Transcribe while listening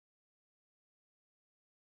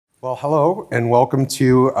Well, hello and welcome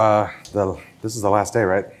to this is the last day,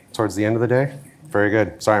 right? Towards the end of the day? Very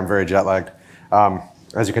good. Sorry, I'm very jet lagged.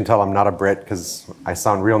 As you can tell, I'm not a Brit because I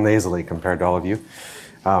sound real nasally compared to all of you.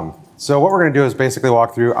 So what we're going to do is basically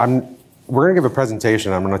walk through, we're going to give a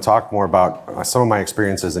presentation. I'm going to talk more about some of my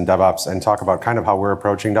experiences in DevOps and talk about kind of how we're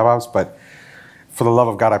approaching DevOps, but for the love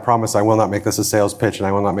of God, I promise I will not make this a sales pitch and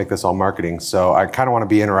I will not make this all marketing. So I kind of want to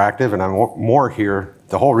be interactive and I'm more here.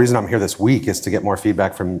 The whole reason I'm here this week is to get more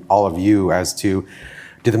feedback from all of you as to,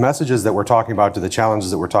 do the messages that we're talking about, do the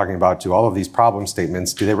challenges that we're talking about, do all of these problem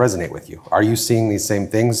statements, do they resonate with you? Are you seeing these same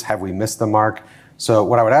things? Have we missed the mark? So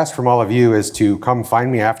what I would ask from all of you is to come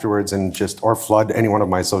find me afterwards and or flood any one of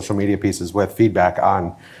my social media pieces with feedback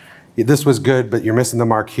on, this was good, but you're missing the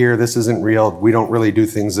mark here. This isn't real. We don't really do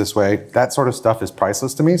things this way. That sort of stuff is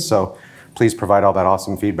priceless to me. So please provide all that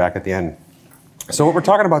awesome feedback at the end. So what we're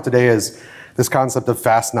talking about today is this concept of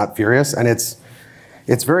fast, not furious. And it's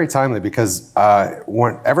very timely because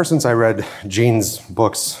ever since I read Gene's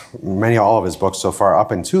books, all of his books so far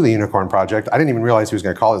up into the Unicorn Project, I didn't even realize he was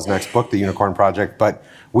going to call his next book the Unicorn Project, but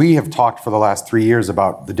we have talked for the last 3 years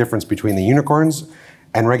about the difference between the unicorns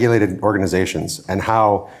and regulated organizations and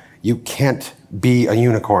how you can't be a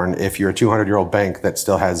unicorn if you're a 200-year-old bank that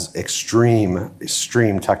still has extreme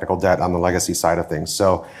technical debt on the legacy side of things.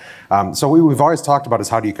 So, we've always talked about is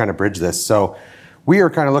how do you kind of bridge this. So we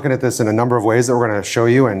are kind of looking at this in a number of ways that we're going to show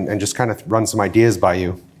you and just kind of run some ideas by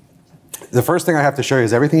you. The first thing I have to show you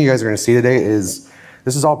is everything you guys are going to see today this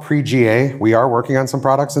is all pre-GA. We are working on some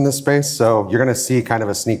products in this space, so you're going to see kind of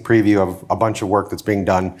a sneak preview of a bunch of work that's being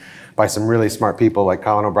done by some really smart people like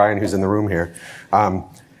Colin O'Brien, who's in the room here.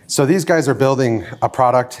 So these guys are building a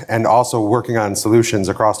product and also working on solutions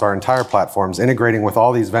across our entire platforms, integrating with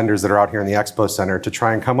all these vendors that are out here in the Expo Center to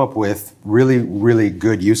try and come up with really, really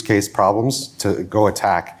good use case problems to go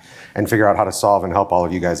attack and figure out how to solve and help all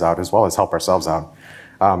of you guys out as well as help ourselves out.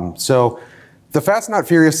 So the fast, not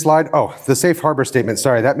furious slide, the safe harbor statement,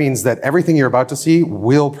 sorry, that means that everything you're about to see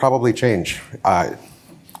will probably change.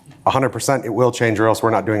 100% it will change or else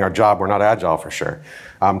we're not doing our job, we're not agile for sure.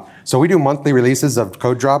 So we do monthly releases of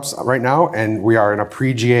code drops right now, and we are in a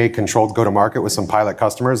pre-GA controlled go-to-market with some pilot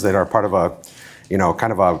customers that are part of a,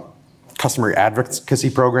 kind of a customer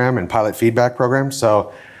advocacy program and pilot feedback program.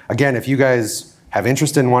 So again, if you guys have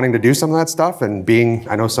interest in wanting to do some of that stuff and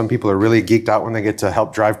I know some people are really geeked out when they get to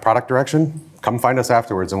help drive product direction, come find us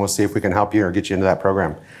afterwards and we'll see if we can help you or get you into that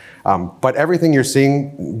program. But everything you're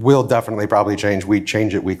seeing will definitely probably change. We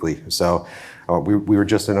change it weekly. So we were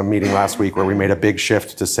just in a meeting last week where we made a big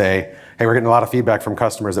shift to say, hey, we're getting a lot of feedback from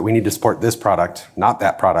customers that we need to support this product, not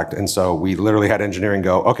that product. And so we literally had engineering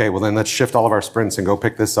go, okay, well then let's shift all of our sprints and go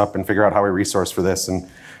pick this up and figure out how we resource for this. And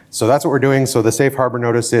so that's what we're doing. So the safe harbor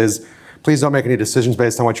notice is, please don't make any decisions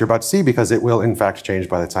based on what you're about to see because it will in fact change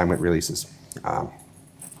by the time it releases.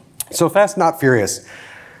 So fast, not furious.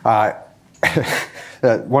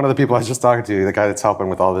 One of the people I was just talking to, the guy that's helping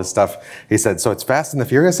with all this stuff, he said, so it's fast and the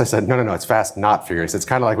furious? I said, no, it's fast, not furious. It's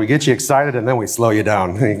kind of like we get you excited and then we slow you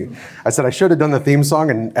down. I said, I should have done the theme song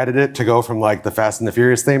and edited it to go from like the Fast and the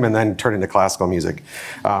Furious theme and then turn into classical music.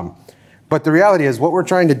 But the reality is what we're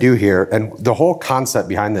trying to do here, and the whole concept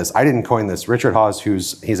behind this, I didn't coin this. Richard Hawes,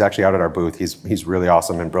 he's actually out at our booth. He's really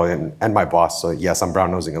awesome and brilliant, and my boss, so yes, I'm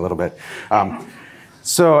brown-nosing a little bit.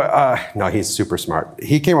 No, he's super smart.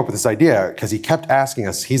 He came up with this idea because he kept asking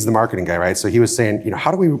us, he's the marketing guy, right? So he was saying, how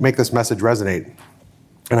do we make this message resonate?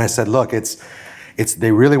 And I said, look,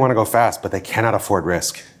 they really want to go fast, but they cannot afford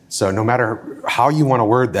risk. So no matter how you want to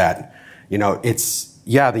word that,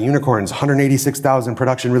 the unicorns, 186,000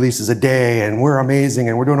 production releases a day, and we're amazing,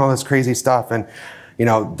 and we're doing all this crazy stuff. And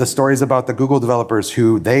the stories about the Google developers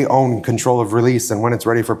who they own control of release and when it's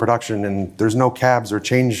ready for production, and there's no cabs or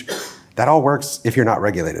change. That all works if you're not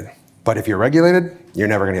regulated. But if you're regulated, you're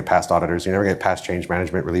never going to get past auditors. You're never going to get past change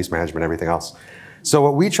management, release management, everything else. So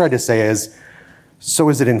what we tried to say is, so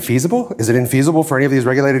is it infeasible? Is it infeasible for any of these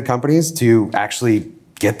regulated companies to actually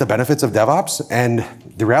get the benefits of DevOps? And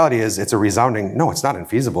the reality is it's a resounding, no, it's not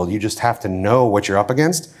infeasible. You just have to know what you're up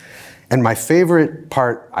against. And my favorite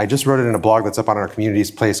part, I just wrote it in a blog that's up on our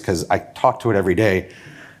community's place because I talk to it every day.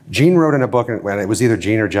 Gene wrote in a book, and it was either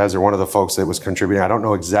Gene or Jez or one of the folks that was contributing. I don't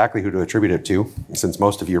know exactly who to attribute it to, since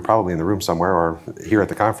most of you are probably in the room somewhere or here at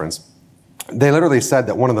the conference. They literally said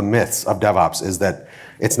that one of the myths of DevOps is that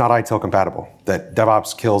it's not ITIL compatible, that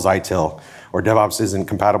DevOps kills ITIL, or DevOps isn't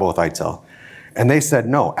compatible with ITIL. And they said,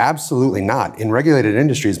 no, absolutely not. In regulated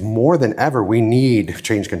industries, more than ever, we need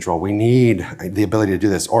change control. We need the ability to do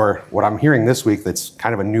this. Or what I'm hearing this week that's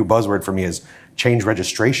kind of a new buzzword for me is change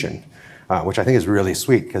registration, which I think is really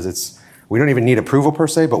sweet because it's We don't even need approval per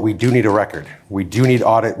se, but we do need a record. We do need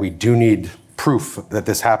audit. We do need proof that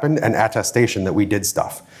this happened and attestation that we did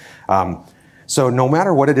stuff. So no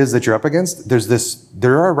matter what it is that you're up against,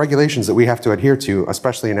 there are regulations that we have to adhere to,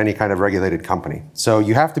 especially in any kind of regulated company. So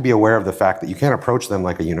you have to be aware of the fact that you can't approach them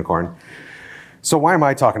like a unicorn. So why am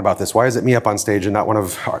I talking about this? Why is it me up on stage and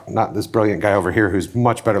not this brilliant guy over here who's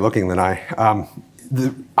much better looking than I?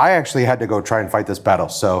 I actually had to go try and fight this battle.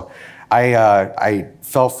 So I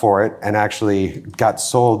fell for it and actually got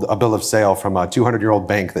sold a bill of sale from a 200-year-old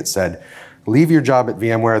bank that said, leave your job at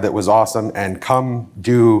VMware that was awesome and come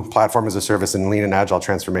do platform as a service and lean and agile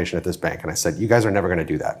transformation at this bank. And I said, you guys are never going to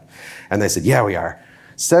do that. And they said, yeah, we are.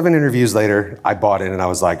 7 interviews later, I bought in and I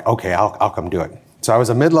was like, okay, I'll come do it. So I was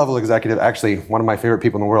a mid-level executive. Actually, one of my favorite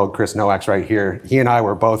people in the world, Chris Nowak's right here. He and I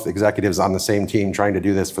were both executives on the same team trying to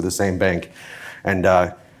do this for the same bank. And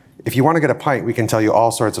if you want to get a pint, we can tell you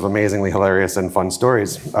all sorts of amazingly hilarious and fun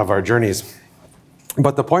stories of our journeys.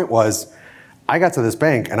 But the point was, I got to this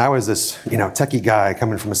bank and I was this, techie guy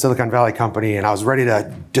coming from a Silicon Valley company, and I was ready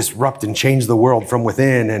to disrupt and change the world from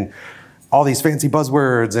within, and all these fancy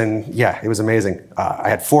buzzwords, and yeah, it was amazing. I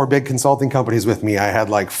had 4 big consulting companies with me. I had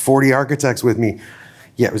like 40 architects with me.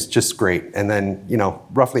 Yeah, it was just great. And then,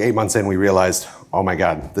 roughly 8 months in, we realized, oh my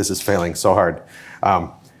God, this is failing so hard.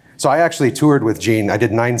 So I actually toured with Gene. I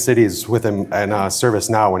did 9 cities with him in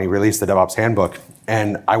ServiceNow when he released the DevOps handbook.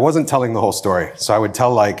 And I wasn't telling the whole story. So I would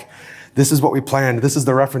tell like, this is what we planned, this is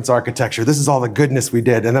the reference architecture, this is all the goodness we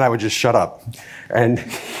did, and then I would just shut up. And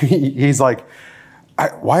he's like,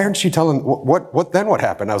 why aren't you telling, what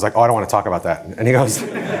happened? I was like, oh, I don't want to talk about that. And he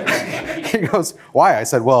goes, why? I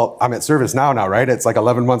said, well, I'm at ServiceNow now, right? It's like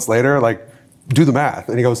 11 months later, like, do the math.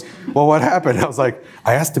 And he goes, well, what happened? I was like,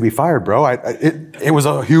 I asked to be fired, bro. It was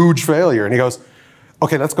a huge failure. And he goes,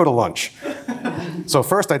 okay, let's go to lunch. So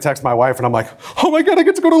first I text my wife and I'm like, oh my God, I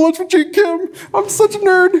get to go to lunch with Gene Kim. I'm such a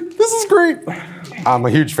nerd. This is great. I'm a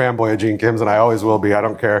huge fanboy of Gene Kim's and I always will be. I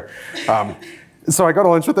don't care. So I go to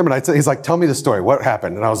lunch with him and he's like, tell me the story. What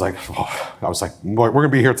happened? And I was like, we're going to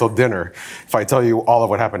be here till dinner if I tell you all of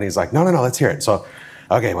what happened. He's like, no, let's hear it. So,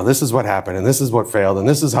 okay, well, this is what happened and this is what failed and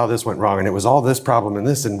this is how this went wrong and it was all this problem and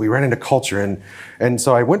this and we ran into culture. And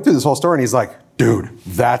so I went through this whole story and he's like, dude,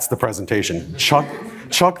 that's the presentation. Chuck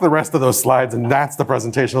the rest of those slides and that's the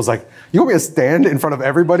presentation. I was like, you want me to stand in front of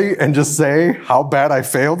everybody and just say how bad I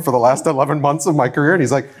failed for the last 11 months of my career? And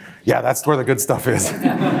he's like, yeah, that's where the good stuff is.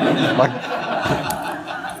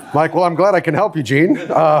 like, well, I'm glad I can help you, Gene.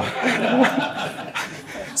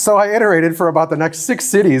 So I iterated for about the next 6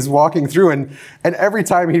 cities walking through and every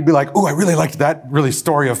time he'd be like, ooh, I really liked that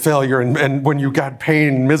story of failure and when you got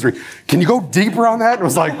pain and misery. Can you go deeper on that? And it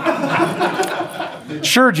was like,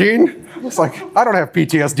 sure, Gene. It's like, I don't have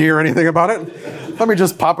PTSD or anything about it. Let me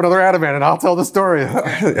just pop another Ativan and I'll tell the story.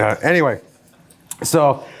 Yeah, anyway,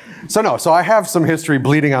 so I have some history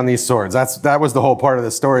bleeding on these swords. That was the whole part of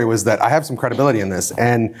the story, was that I have some credibility in this.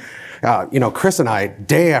 And Chris and I,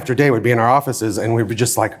 day after day, would be in our offices and we'd be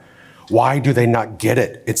just like, why do they not get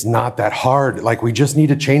it? It's not that hard. Like, we just need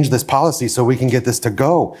to change this policy so we can get this to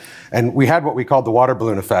go. And we had what we called the water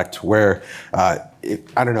balloon effect, where, I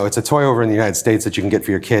don't know, it's a toy over in the United States that you can get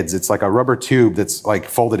for your kids. It's like a rubber tube that's like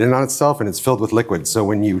folded in on itself and it's filled with liquid. So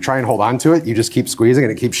when you try and hold on to it, you just keep squeezing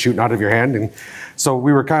and it keeps shooting out of your hand. And so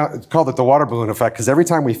we were called it the water balloon effect, because every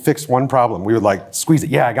time we fixed one problem, we would like squeeze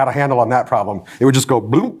it. Yeah, I got a handle on that problem. It would just go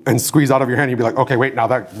bloop and squeeze out of your hand. You'd be like, okay, wait, now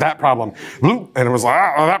that problem, bloop. And it was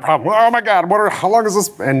like, oh, that problem. Oh my God, how long is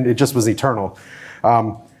this? And it just was eternal.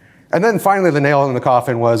 And then finally the nail in the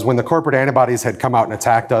coffin was when the corporate antibodies had come out and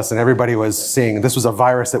attacked us and everybody was seeing this was a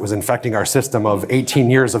virus that was infecting our system of 18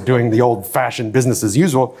 years of doing the old-fashioned business as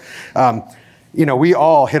usual. We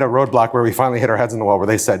all hit a roadblock where we finally hit our heads in the wall, where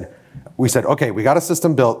we said, okay, we got a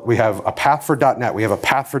system built. We have a path for .NET. We have a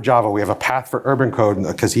path for Java. We have a path for Urban Code,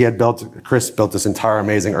 because Chris built this entire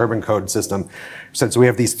amazing Urban Code system. So we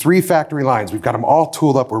have these 3 factory lines. We've got them all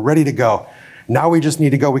tooled up. We're ready to go. Now we just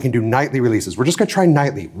need to go. We can do nightly releases. We're just going to try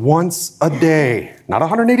nightly, once a day. Not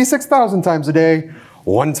 186,000 times a day,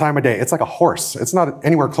 1 time a day. It's like a horse. It's not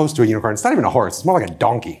anywhere close to a unicorn. It's not even a horse. It's more like a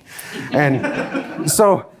donkey. And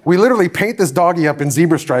so we literally paint this doggy up in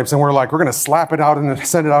zebra stripes, and we're like, we're going to slap it out and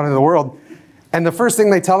send it out into the world. And the first thing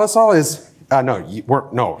they tell us all is, no, you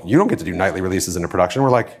don't get to do nightly releases into production. We're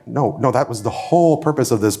like, no, that was the whole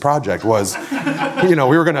purpose of this project was, we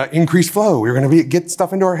were going to increase flow. We were going to get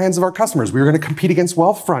stuff into our hands of our customers. We were going to compete against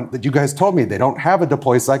Wealthfront that you guys told me. They don't have a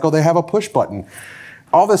deploy cycle. They have a push button.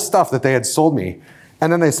 All this stuff that they had sold me.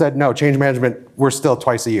 And then they said, no, change management, we're still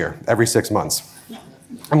twice a year, every 6 months.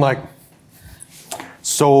 I'm like,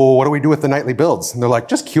 so what do we do with the nightly builds? And they're like,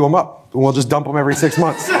 just queue them up. We'll just dump them every 6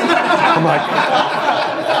 months. I'm like,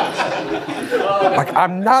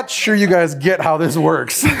 I'm not sure you guys get how this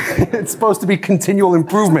works. It's supposed to be continual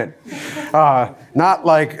improvement. Not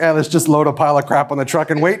like, let's just load a pile of crap on the truck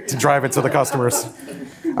and wait to drive it to the customers.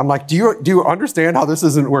 I'm like, do you understand how this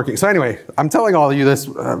isn't working? So anyway, I'm telling all of you this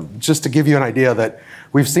just to give you an idea that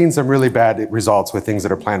we've seen some really bad results with things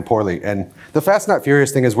that are planned poorly. And the fast not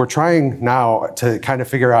furious thing is we're trying now to kind of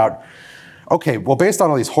figure out, okay, well, based on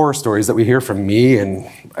all these horror stories that we hear from me and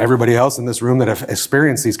everybody else in this room that have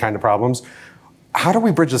experienced these kind of problems, how do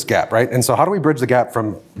we bridge this gap, right? And so how do we bridge the gap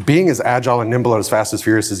from being as agile and nimble and as fast as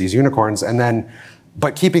furious as these unicorns, and then,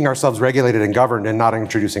 but keeping ourselves regulated and governed and not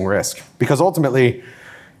introducing risk? Because ultimately,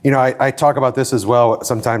 you know, I talk about this as well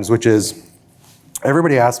sometimes, which is,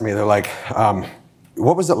 everybody asks me, they're like,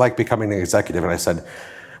 what was it like becoming an executive? And I said,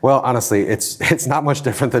 well, honestly, it's not much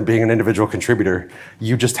different than being an individual contributor.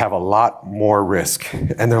 You just have a lot more risk.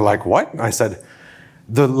 And they're like, what? And I said,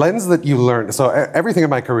 the lens that you learn, so everything in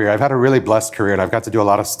my career, I've had a really blessed career, and I've got to do a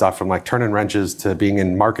lot of stuff from like turning wrenches to being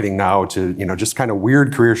in marketing now to, you know, just kind of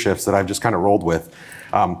weird career shifts that I've just kind of rolled with.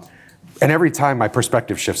 And every time my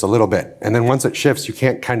perspective shifts a little bit. And then once it shifts, you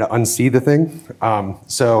can't kind of unsee the thing.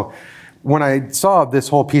 So when I saw this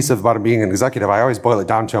whole piece about being an executive, I always boil it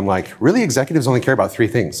down to, I'm like, really, executives only care about 3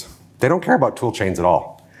 things. They don't care about tool chains at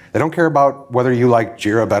all. They don't care about whether you like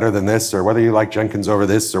Jira better than this, or whether you like Jenkins over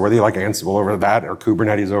this, or whether you like Ansible over that, or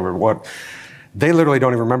Kubernetes over what. They literally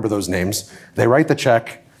don't even remember those names. They write the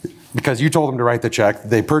check because you told them to write the check.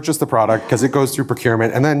 They purchase the product because it goes through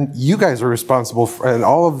procurement. And then you guys are responsible for, and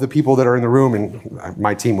all of the people that are in the room, and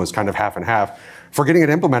my team was kind of half and half, for getting it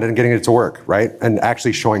implemented and getting it to work, right? And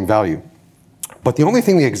actually showing value. But the only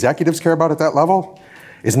thing the executives care about at that level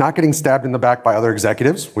is not getting stabbed in the back by other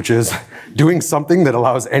executives, which is doing something that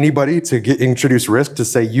allows anybody to introduce risk to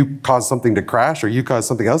say you caused something to crash or you caused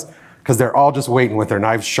something else, because they're all just waiting with their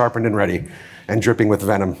knives sharpened and ready and dripping with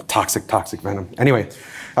venom, toxic venom. Anyway,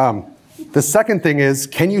 the second thing is,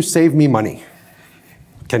 can you save me money?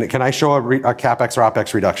 Can I show a CapEx or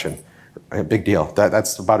OpEx reduction? A big deal.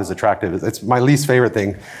 That's about as attractive. It's my least favorite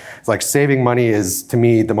thing. It's like saving money is, to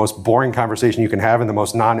me, the most boring conversation you can have and the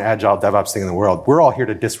most non-agile DevOps thing in the world. We're all here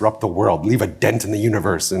to disrupt the world, leave a dent in the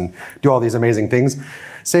universe, and do all these amazing things.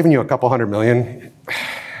 Saving you a couple $100 million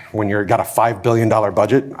when you've got a $5 billion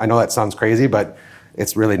budget, I know that sounds crazy, but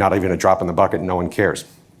it's really not even a drop in the bucket and no one cares.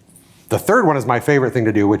 The third one is my favorite thing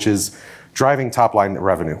to do, which is driving top-line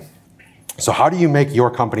revenue. So how do you make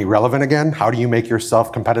your company relevant again? How do you make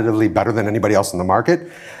yourself competitively better than anybody else in the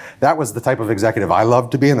market? That was the type of executive I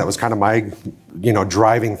loved to be, and that was kind of my,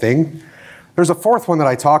 driving thing. There's a fourth one that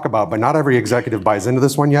I talk about, but not every executive buys into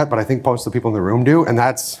this one yet, but I think most of the people in the room do, and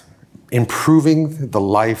that's improving the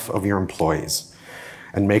life of your employees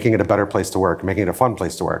and making it a better place to work, making it a fun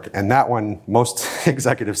place to work. And that one, most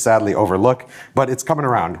executives sadly overlook, but it's coming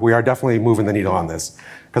around. We are definitely moving the needle on this,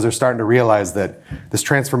 because they're starting to realize that this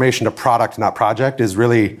transformation to product, not project, is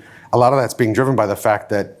really, a lot of that's being driven by the fact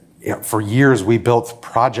that for years we built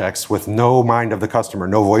projects with no mind of the customer,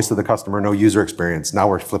 no voice of the customer, no user experience. Now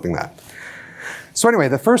we're flipping that. So anyway,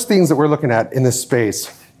 the first things that we're looking at in this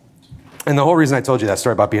space, and the whole reason I told you that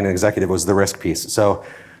story about being an executive was the risk piece. So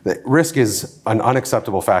the risk is an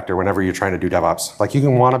unacceptable factor whenever you're trying to do DevOps. Like, you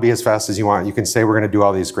can want to be as fast as you want. You can say we're going to do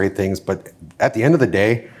all these great things, but at the end of the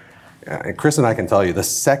day, and Chris and I can tell you, the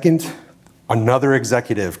second another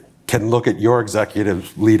executive can look at your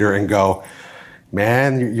executive leader and go,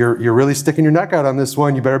 man, you're really sticking your neck out on this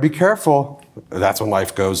one, you better be careful. That's when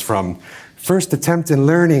life goes from first attempt in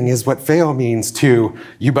learning is what fail means to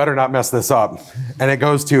you better not mess this up. And it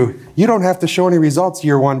goes to you don't have to show any results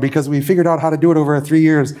year one because we figured out how to do it over 3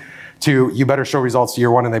 years, to you better show results year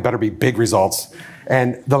one and they better be big results.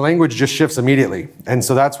 And the language just shifts immediately. And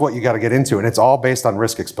so that's what you got to get into. And it's all based on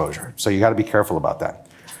risk exposure. So you got to be careful about that.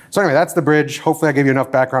 So anyway, that's the bridge. Hopefully I gave you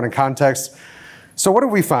enough background and context. So what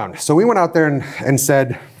have we found? So we went out there and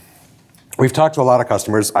said, we've talked to a lot of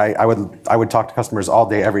customers. I would talk to customers all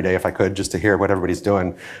day, every day if I could, just to hear what everybody's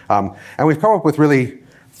doing. And we've come up with really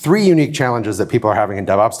 3 unique challenges that people are having in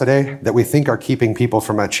DevOps today that we think are keeping people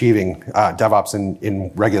from achieving DevOps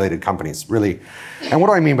in regulated companies, really. And what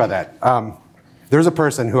do I mean by that? There's a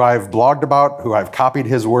person who I've blogged about, who I've copied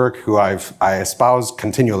his work, who I espouse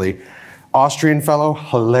continually. Austrian fellow,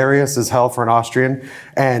 hilarious as hell for an Austrian,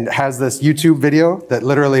 and has this YouTube video that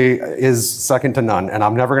literally is second to none, and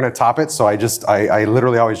I'm never going to top it, so I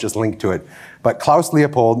literally always just link to it. But Klaus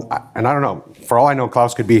Leopold, and I don't know, for all I know,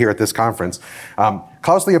 Klaus could be here at this conference.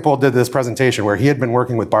 Klaus Leopold did this presentation where he had been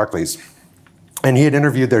working with Barclays, and he had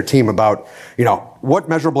interviewed their team about, what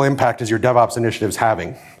measurable impact is your DevOps initiatives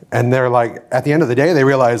having? And they're like, at the end of the day, they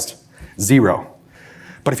realized 0.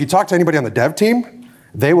 But if you talk to anybody on the dev team,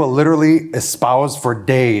 they will literally espouse for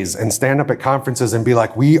days and stand up at conferences and be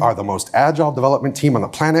like, we are the most agile development team on the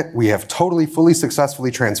planet. We have totally, fully,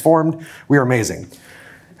 successfully transformed. We are amazing.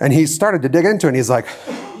 And he started to dig into it, and he's like,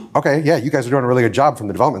 okay, yeah, you guys are doing a really good job from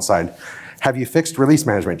the development side. Have you fixed release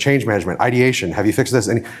management, change management, ideation? Have you fixed this?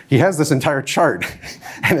 And he has this entire chart.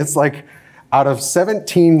 And it's like, out of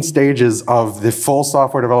 17 stages of the full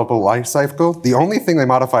software developer lifecycle, the only thing they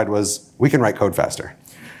modified was, we can write code faster.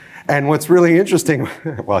 And what's really interesting,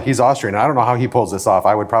 well, he's Austrian. I don't know how he pulls this off.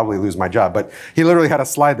 I would probably lose my job. But he literally had a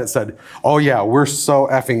slide that said, oh yeah, we're so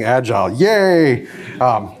effing agile, yay!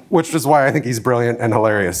 Which is why I think he's brilliant and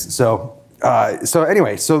hilarious. So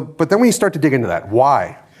anyway, but then we start to dig into that.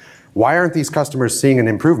 Why? Why aren't these customers seeing an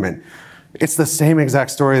improvement? It's the same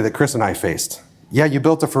exact story that Chris and I faced. Yeah, you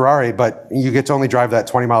built a Ferrari, but you get to only drive that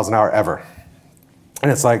 20 miles an hour ever.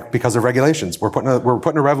 And it's like, because of regulations. We're putting a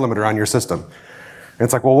rev limiter on your system. And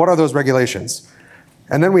it's like, well, what are those regulations?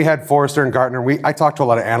 And then we had Forrester and Gartner. I talked to a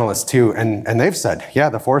lot of analysts too, and they've said, yeah,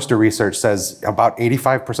 the Forrester research says about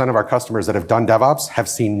 85% of our customers that have done DevOps have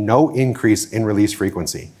seen no increase in release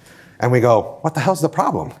frequency. And we go, what the hell's the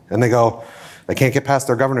problem? And they go, they can't get past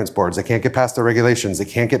their governance boards. They can't get past their regulations. They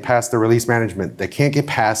can't get past their release management. They can't get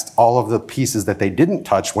past all of the pieces that they didn't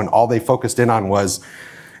touch when all they focused in on was,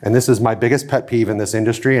 and this is my biggest pet peeve in this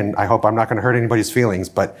industry, and I hope I'm not going to hurt anybody's feelings,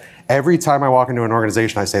 but every time I walk into an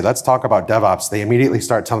organization, I say, let's talk about DevOps, they immediately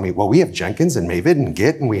start telling me, well, we have Jenkins and Maven and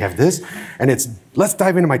Git, and we have this, and it's, let's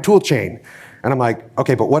dive into my tool chain. And I'm like,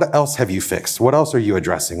 okay, but what else have you fixed? What else are you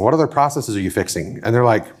addressing? What other processes are you fixing? And they're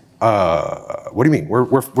like, what do you mean?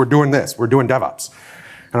 We're doing this. We're doing DevOps.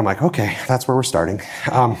 And I'm like, okay, that's where we're starting.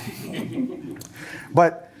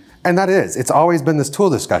 And that is, it's always been this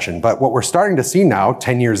tool discussion. But what we're starting to see now,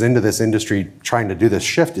 10 years into this industry trying to do this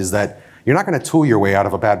shift, is that you're not going to tool your way out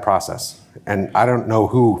of a bad process. And I don't know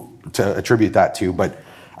who to attribute that to, but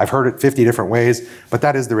I've heard it 50 different ways. But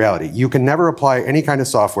that is the reality. You can never apply any kind of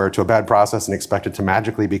software to a bad process and expect it to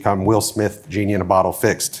magically become Will Smith, genie in a bottle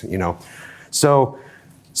fixed, you know. So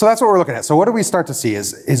that's what we're looking at. So what do we start to see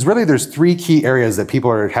is really there's three key areas that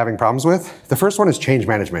people are having problems with. The first one is change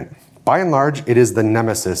management. By and large, it is the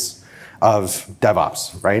nemesis of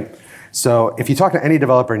DevOps, right? So if you talk to any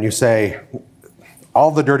developer and you say, all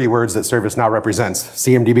the dirty words that ServiceNow represents,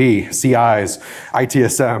 CMDB, CIs,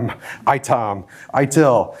 ITSM, ITOM,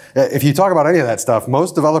 ITIL, if you talk about any of that stuff,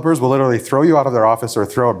 most developers will literally throw you out of their office or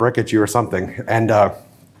throw a brick at you or something. And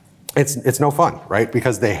it's no fun, right?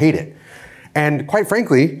 Because they hate it. And quite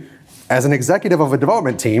frankly, as an executive of a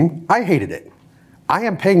development team, I hated it. I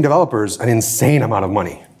am paying developers an insane amount of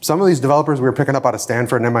money. Some of these developers we were picking up out of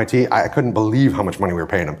Stanford and MIT, I couldn't believe how much money we were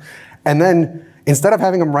paying them. And then instead of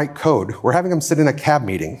having them write code, we're having them sit in a cab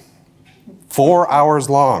meeting, 4 hours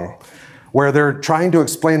long, where they're trying to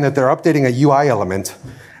explain that they're updating a UI element,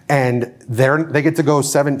 and they get to go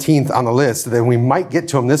 17th on the list. Then we might get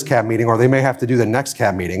to them this cab meeting, or they may have to do the next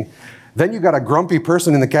cab meeting. Then you got a grumpy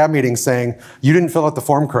person in the cab meeting saying, you didn't fill out the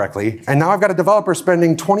form correctly. And now I've got a developer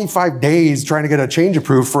spending 25 days trying to get a change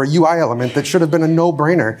approved for a UI element that should have been a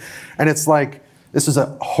no-brainer. And it's like, this is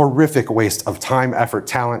a horrific waste of time, effort,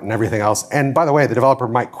 talent, and everything else. And by the way, the developer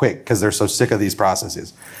might quit because they're so sick of these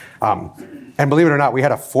processes. And believe it or not, we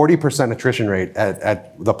had a 40% attrition rate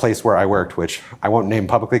at the place where I worked, which I won't name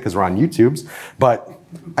publicly because we're on YouTube's, but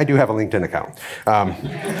I do have a LinkedIn account.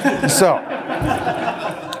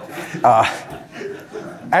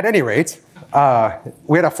 At any rate,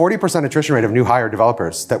 we had a 40% attrition rate of new hire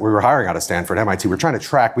developers that we were hiring out of Stanford, MIT. We were trying to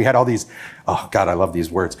track, we had all these, oh God, I love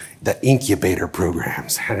these words, the incubator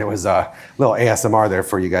programs. And it was a little ASMR there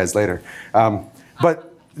for you guys later. But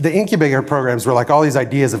the incubator programs were like all these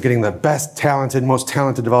ideas of getting the best talented, most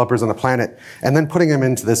talented developers on the planet, and then putting them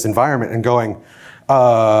into this environment and going,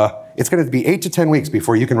 it's going to be 8 to 10 weeks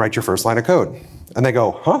before you can write your first line of code. And they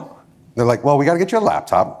go, huh? They're like, well, we got to get you a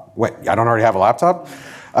laptop. Wait, I don't already have a laptop?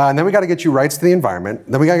 And then we got to get you rights to the environment.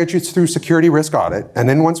 Then we got to get you through security risk audit. And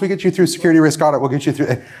then once we get you through security risk audit, we'll get you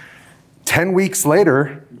through. 10 weeks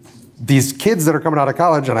later, these kids that are coming out of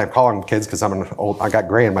college, and I call them kids because I got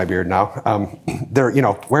gray in my beard now. They're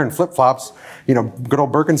wearing flip-flops, good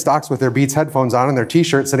old Birkenstocks with their Beats headphones on and their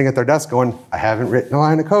t-shirt sitting at their desk going, I haven't written a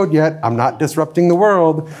line of code yet. I'm not disrupting the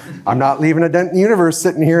world. I'm not leaving a dent in the universe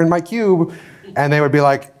sitting here in my cube. And they would be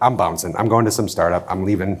like, I'm bouncing. I'm going to some startup. I'm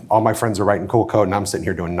leaving. All my friends are writing cool code, and I'm sitting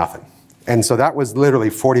here doing nothing. And so that was literally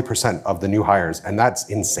 40% of the new hires, and that's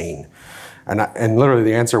insane. And literally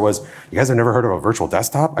the answer was, you guys have never heard of a virtual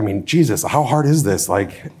desktop? I mean, Jesus, how hard is this?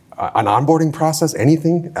 Like an onboarding process,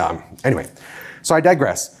 anything? Anyway, so I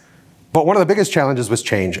digress. But one of the biggest challenges was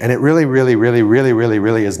change, and it really, really, really, really, really,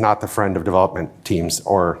 really is not the friend of development teams,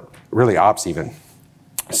 or really ops even.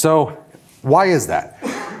 So why is that?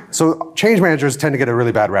 So change managers tend to get a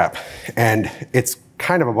really bad rap, and it's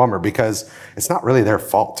kind of a bummer because it's not really their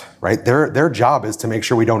fault, right? Their job is to make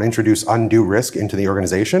sure we don't introduce undue risk into the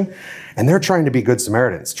organization, and they're trying to be good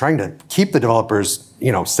Samaritans, trying to keep the developers,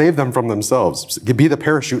 save them from themselves, be the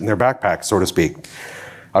parachute in their backpack, so to speak.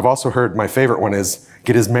 I've also heard my favorite one is,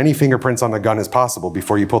 get as many fingerprints on the gun as possible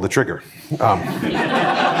before you pull the trigger. That's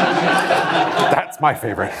my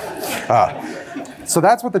favorite. So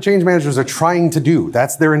that's what the change managers are trying to do.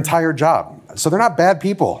 That's their entire job. So they're not bad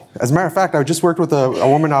people. As a matter of fact, I just worked with a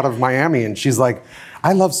woman out of Miami, and she's like,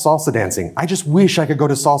 I love salsa dancing. I just wish I could go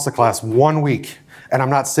to salsa class 1 week, and I'm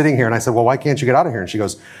not sitting here. And I said, well, why can't you get out of here? And she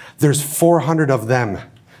goes, there's 400 of them.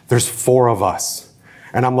 There's 4 of us.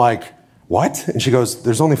 And I'm like, what? And she goes,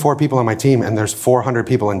 there's only 4 people on my team, and there's 400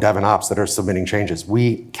 people in Dev and Ops that are submitting changes.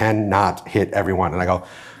 We cannot hit everyone. And I go,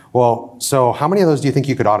 well, so how many of those do you think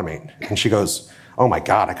you could automate? And she goes, oh my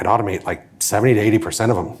God, I could automate like 70 to 80%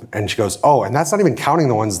 of them. And she goes, oh, and that's not even counting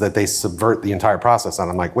the ones that they subvert the entire process on.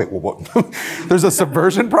 I'm like, wait, well, what? There's a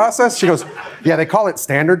subversion process? She goes, yeah, they call it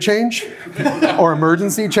standard change or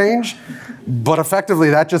emergency change, but effectively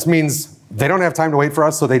that just means they don't have time to wait for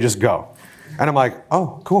us, so they just go. And I'm like,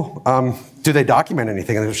 oh, cool. Do they document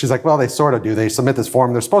anything? And she's like, well, they sort of do. They submit this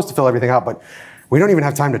form. They're supposed to fill everything out, but we don't even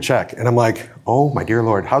have time to check. And I'm like, oh, my dear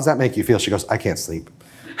Lord, how's that make you feel? She goes, I can't sleep.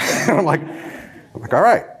 And I'm like, all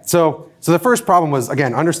right. So the first problem was,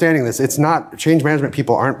 again, understanding this. It's not, change management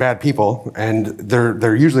people aren't bad people, and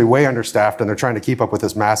they're usually way understaffed, and they're trying to keep up with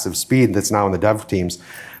this massive speed that's now in the dev teams.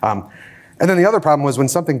 And then the other problem was when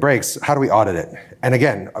something breaks, how do we audit it? And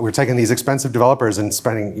again, we're taking these expensive developers and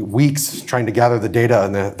spending weeks trying to gather the data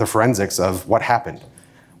and the forensics of what happened.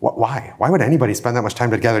 Why? Why would anybody spend that much time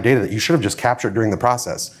to gather data that you should have just captured during the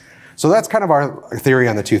process? So that's kind of our theory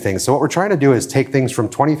on the two things. So what we're trying to do is take things from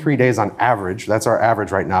 23 days on average. That's our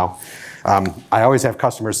average right now. I always have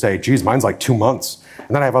customers say, geez, mine's like 2 months.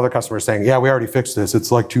 And then I have other customers saying, yeah, we already fixed this.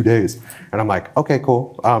 It's like 2 days. And I'm like, okay,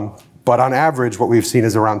 cool. But on average, what we've seen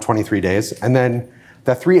is around 23 days. And then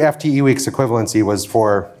the 3 FTE weeks equivalency was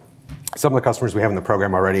for some of the customers we have in the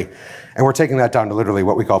program already. And we're taking that down to literally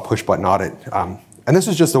what we call push button audit. And this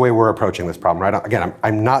is just the way we're approaching this problem, right? Again,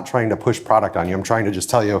 I'm not trying to push product on you. I'm trying to just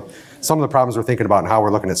tell you some of the problems we're thinking about and how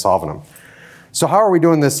we're looking at solving them. So how are we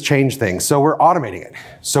doing this change thing? So we're automating it.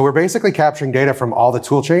 So we're basically capturing data from all the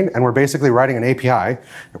tool chain, and we're basically writing an API.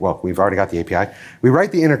 Well, we've already got the API. We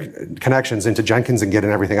write the interconnections into Jenkins and Git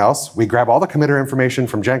and everything else. We grab all the committer information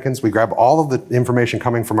from Jenkins. We grab all of the information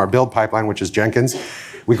coming from our build pipeline, which is Jenkins.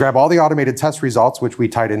 We grab all the automated test results, which we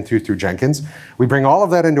tied in through Jenkins. We bring all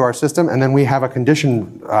of that into our system, and then we have a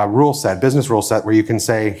condition rule set, business rule set, where you can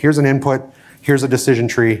say, here's an input, here's a decision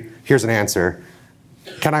tree, here's an answer.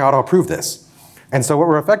 Can I auto-approve this? And so what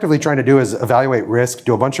we're effectively trying to do is evaluate risk,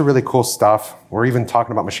 do a bunch of really cool stuff. We're even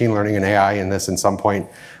talking about machine learning and AI in this at some point.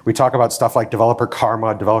 We talk about stuff like developer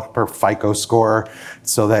karma, developer FICO score,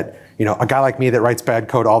 so that a guy like me that writes bad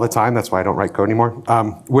code all the time, that's why I don't write code anymore,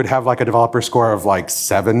 would have like a developer score of like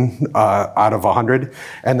 7 out of 100.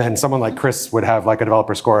 And then someone like Chris would have like a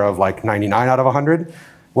developer score of like 99 out of 100.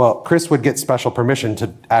 Well, Chris would get special permission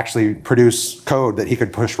to actually produce code that he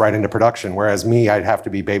could push right into production, whereas me, I'd have to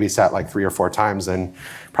be babysat like 3 or 4 times and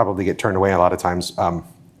probably get turned away a lot of times.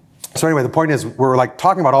 So anyway, the point is we're like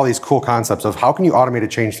talking about all these cool concepts of how can you automate a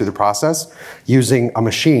change through the process using a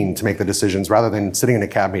machine to make the decisions rather than sitting in a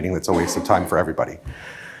cab meeting that's a waste of time for everybody.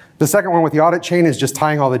 The second one with the audit chain is just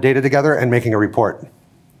tying all the data together and making a report.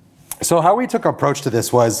 So how we took approach to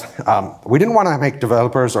this was we didn't want to make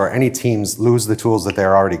developers or any teams lose the tools that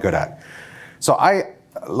they're already good at. So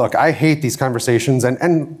I hate these conversations,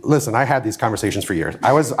 and listen, I had these conversations for years.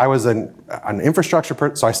 I was an infrastructure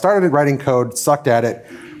person, so I started writing code, sucked at it,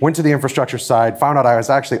 went to the infrastructure side, found out I was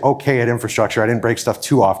actually okay at infrastructure. I didn't break stuff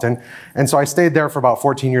too often. And so I stayed there for about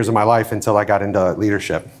 14 years of my life until I got into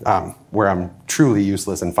leadership, where I'm truly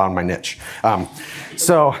useless and found my niche.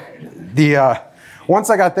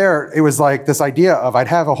 Once I got there, it was like this idea of I'd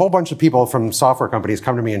have a whole bunch of people from software companies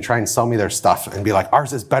come to me and try and sell me their stuff and be like,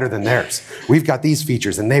 ours is better than theirs. We've got these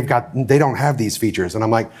features and they don't have these features. And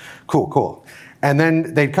I'm like, cool. And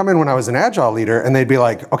then they'd come in when I was an agile leader and they'd be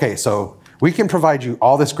like, okay, so we can provide you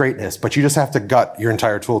all this greatness, but you just have to gut your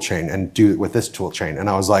entire tool chain and do it with this tool chain. And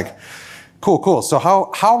I was like, cool. So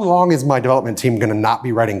how long is my development team going to not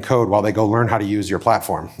be writing code while they go learn how to use your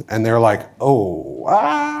platform? And they're like,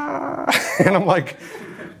 And I'm like,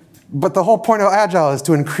 but the whole point of Agile is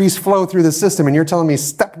to increase flow through the system. And you're telling me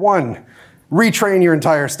step 1, retrain your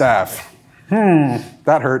entire staff.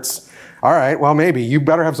 That hurts. All right, well, maybe. You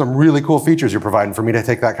better have some really cool features you're providing for me to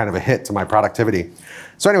take that kind of a hit to my productivity.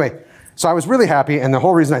 So anyway, so I was really happy, and the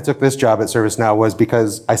whole reason I took this job at ServiceNow was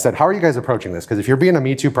because I said, how are you guys approaching this? Because if you're being a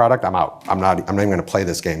Me Too product, I'm out. I'm not even gonna play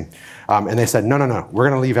this game. And they said, no, no, no, we're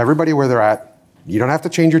gonna leave everybody where they're at. You don't have to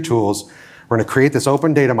change your tools. We're gonna create this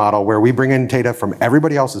open data model where we bring in data from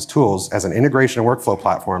everybody else's tools as an integration and workflow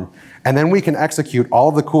platform, and then we can execute all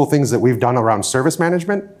of the cool things that we've done around service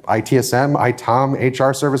management, ITSM, ITOM,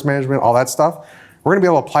 HR service management, all that stuff. We're gonna be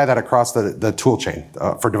able to apply that across the tool chain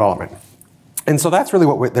for development. And so that's really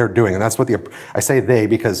what they're doing, and that's what I say they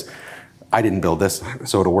because I didn't build this,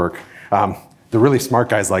 so it'll work. The really smart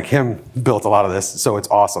guys like him built a lot of this, so it's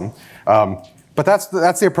awesome. But that's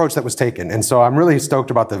the approach that was taken, and so I'm really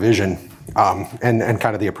stoked about the vision and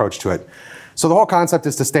kind of the approach to it. So the whole concept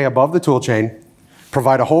is to stay above the tool chain,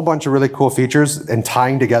 provide a whole bunch of really cool features and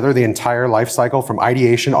tying together the entire life cycle from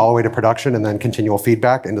ideation all the way to production and then continual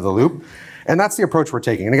feedback into the loop. And that's the approach we're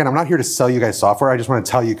taking. And again, I'm not here to sell you guys software. I just want to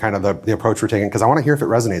tell you kind of the approach we're taking because I want to hear if it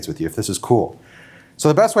resonates with you, if this is cool. So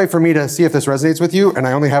the best way for me to see if this resonates with you, and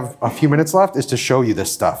I only have a few minutes left, is to show you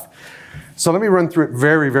this stuff. So let me run through it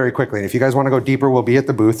very, very quickly. And if you guys want to go deeper, we'll be at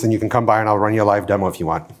the booth and you can come by and I'll run you a live demo if you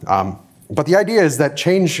want. But the idea is that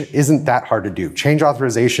change isn't that hard to do. Change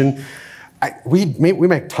authorization, we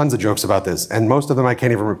make tons of jokes about this, and most of them I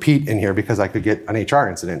can't even repeat in here because I could get an HR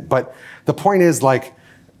incident. But the point is, like,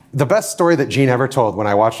 the best story that Gene ever told when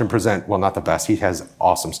I watched him present, well, not the best, he has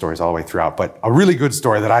awesome stories all the way throughout, but a really good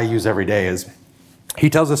story that I use every day is, he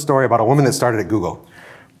tells a story about a woman that started at Google.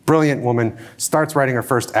 Brilliant woman, starts writing her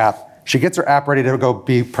first app. She gets her app ready to go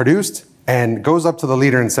be produced and goes up to the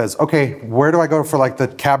leader and says, okay, where do I go for like the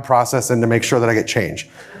cab process and to make sure that I get change?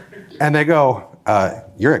 And they go,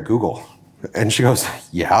 you're at Google. And she goes,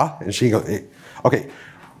 yeah. And she goes, okay,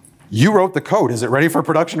 you wrote the code. Is it ready for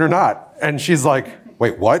production or not? And she's like,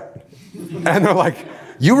 wait, what? And they're like,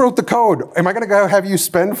 you wrote the code. Am I gonna go have you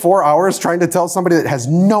spend 4 hours trying to tell somebody that has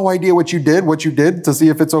no idea what you did to see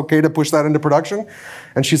if it's okay to push that into production?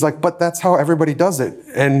 And she's like, but that's how everybody does it.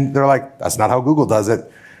 And they're like, that's not how Google does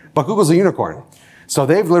it. But Google's a unicorn. So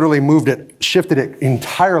they've literally moved it, shifted it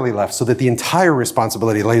entirely left so that the entire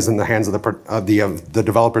responsibility lays in the hands of the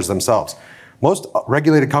developers themselves. Most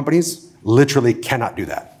regulated companies literally cannot do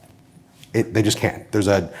that. They just can't. There's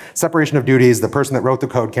a separation of duties. The person that wrote the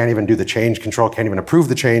code can't even do the change control, can't even approve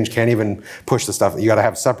the change, can't even push the stuff. You gotta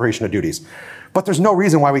have separation of duties. But there's no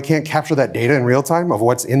reason why we can't capture that data in real time of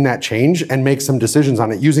what's in that change and make some decisions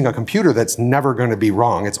on it using a computer that's never gonna be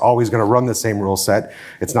wrong. It's always gonna run the same rule set.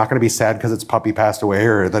 It's not gonna be sad because its puppy passed away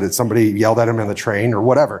or that it's somebody yelled at him on the train or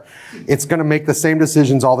whatever. It's gonna make the same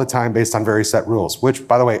decisions all the time based on very set rules, which,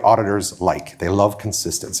 by the way, auditors like. They love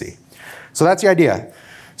consistency. So that's the idea.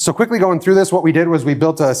 So quickly going through this, what we did was we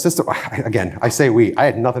built a system. Again, I say we. I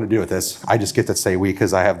had nothing to do with this. I just get to say we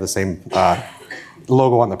because I have the same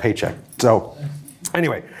logo on the paycheck. So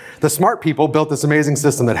anyway, the smart people built this amazing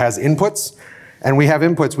system that has inputs, and we have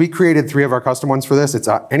inputs. We created 3 of our custom ones for this. It's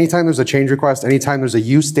anytime there's a change request, anytime there's a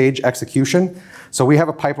use stage execution. So we have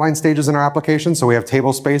a pipeline stages in our application. So we have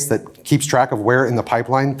table space that keeps track of where in the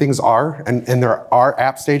pipeline things are, and there are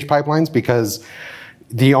app stage pipelines because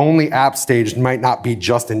the only app stage might not be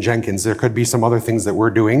just in Jenkins. There could be some other things that we're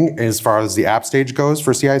doing as far as the app stage goes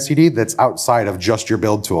for CI/CD that's outside of just your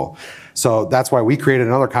build tool. So that's why we created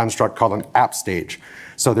another construct called an app stage.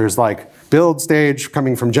 So there's like build stage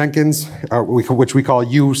coming from Jenkins, which we call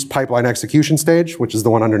use pipeline execution stage, which is the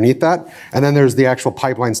one underneath that. And then there's the actual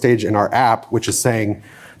pipeline stage in our app, which is saying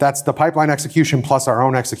that's the pipeline execution plus our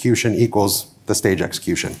own execution equals the stage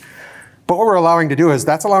execution. But what we're allowing to do is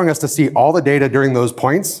that's allowing us to see all the data during those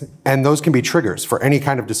points, and those can be triggers for any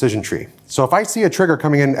kind of decision tree. So if I see a trigger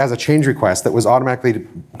coming in as a change request that was automatically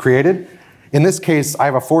created, in this case, I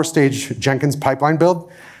have a 4-stage Jenkins pipeline build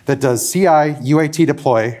that does CI, UAT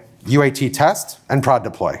deploy, UAT test, and prod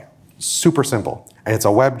deploy. Super simple. And it's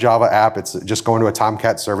a web Java app. It's just going to a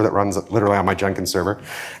Tomcat server that runs literally on my Jenkins server.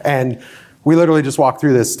 And we literally just walk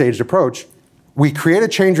through this staged approach. We create a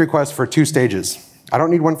change request for 2 stages. I don't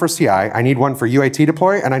need one for CI, I need one for UAT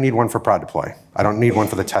deploy, and I need one for prod deploy. I don't need one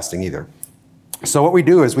for the testing either. So what we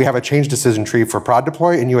do is we have a change decision tree for prod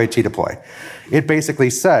deploy and UAT deploy. It basically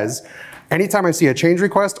says, anytime I see a change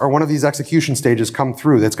request or one of these execution stages come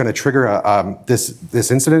through that's gonna trigger this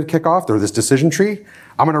incident kickoff or this decision tree,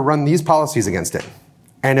 I'm gonna run these policies against it.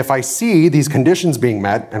 And if I see these conditions being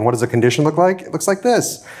met, and what does a condition look like? It looks like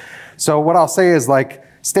this. So what I'll say is like,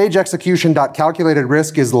 stage execution.calculated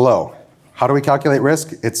risk is low. How do we calculate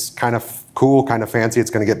risk? It's kind of cool, kind of fancy. It's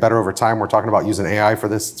going to get better over time. We're talking about using AI for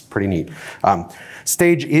this. It's pretty neat.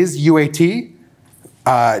 Stage is UAT.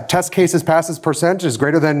 Test cases passes percent is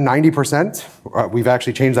greater than 90%. We've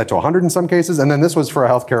actually changed that to 100 in some cases. And then this was for a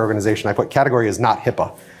healthcare organization. I put category is not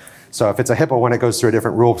HIPAA. So if it's a HIPAA one, it goes through a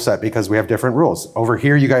different rule set because we have different rules. Over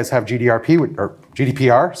here, you guys have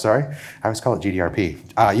GDPR, sorry. I always call it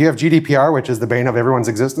GDRP. You have GDPR, which is the bane of everyone's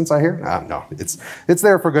existence, I hear. No, it's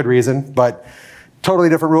there for good reason, but totally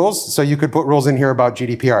different rules. So you could put rules in here about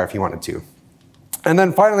GDPR if you wanted to. And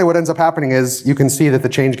then finally, what ends up happening is you can see that the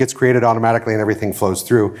change gets created automatically and everything flows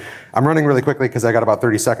through. I'm running really quickly because I got about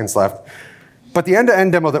 30 seconds left. But the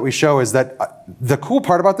end-to-end demo that we show is that the cool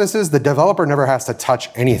part about this is the developer never has to touch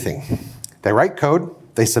anything. They write code,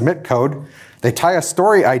 they submit code, they tie a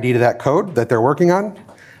story ID to that code that they're working on,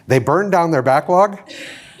 they burn down their backlog.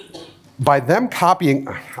 By them copying,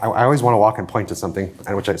 I always want to walk and point to something,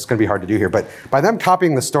 which it's going to be hard to do here, but by them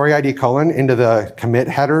copying the story ID colon into the commit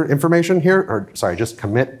header information here, or sorry, just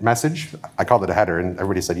commit message. I called it a header and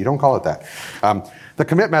everybody said, you don't call it that. The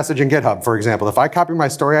commit message in GitHub, for example, if I copy my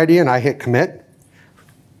story ID and I hit commit,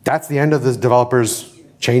 that's the end of the developer's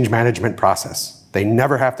change management process. They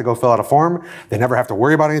never have to go fill out a form. They never have to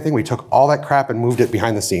worry about anything. We took all that crap and moved it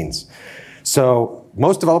behind the scenes. So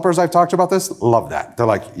most developers I've talked to about this love that. They're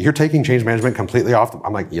like, you're taking change management completely off.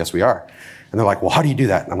 I'm like, yes, we are. And they're like, well, how do you do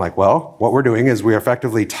that? And I'm like, well, what we're doing is we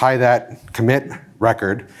effectively tie that commit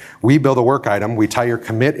record. We build a work item. We tie your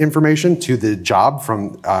commit information to the job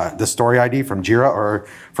from the story ID from Jira or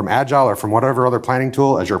from Agile or from whatever other planning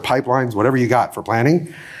tool, Azure Pipelines, whatever you got for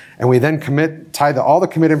planning. And we then tie all the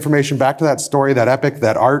commit information back to that story, that epic,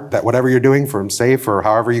 that art, that whatever you're doing from SAFe or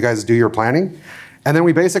however you guys do your planning. And then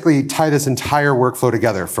we basically tie this entire workflow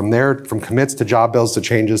together from there, from commits to job builds to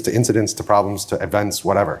changes to incidents to problems to events,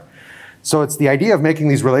 whatever. So it's the idea of making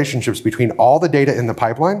these relationships between all the data in the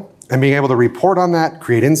pipeline and being able to report on that,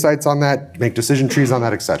 create insights on that, make decision trees on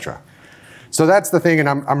that, etc. So that's the thing, and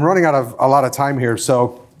I'm running out of a lot of time here,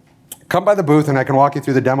 so come by the booth and I can walk you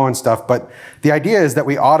through the demo and stuff, but the idea is that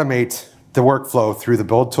we automate the workflow through the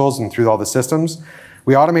build tools and through all the systems.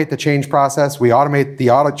 We automate the change process, we automate the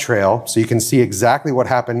audit trail so you can see exactly what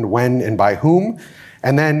happened, when, and by whom.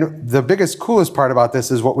 And then the biggest, coolest part about this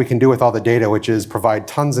is what we can do with all the data, which is provide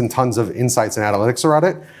tons and tons of insights and analytics around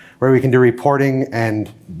it, where we can do reporting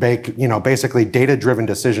and make, basically data-driven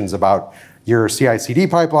decisions about your CI/CD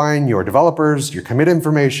pipeline, your developers, your commit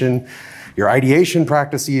information, your ideation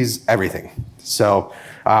practices, everything. So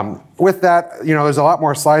with that, there's a lot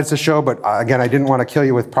more slides to show, but again, I didn't want to kill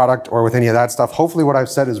you with product or with any of that stuff. Hopefully what I've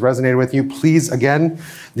said has resonated with you. Please, again,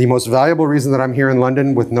 the most valuable reason that I'm here in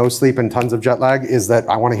London with no sleep and tons of jet lag is that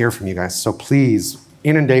I want to hear from you guys. So please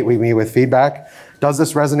inundate me with feedback. Does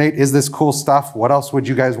this resonate? Is this cool stuff? What else would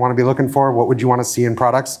you guys want to be looking for? What would you want to see in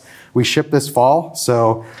products? We ship this fall,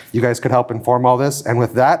 so you guys could help inform all this. And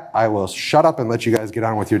with that, I will shut up and let you guys get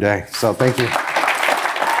on with your day. So thank you.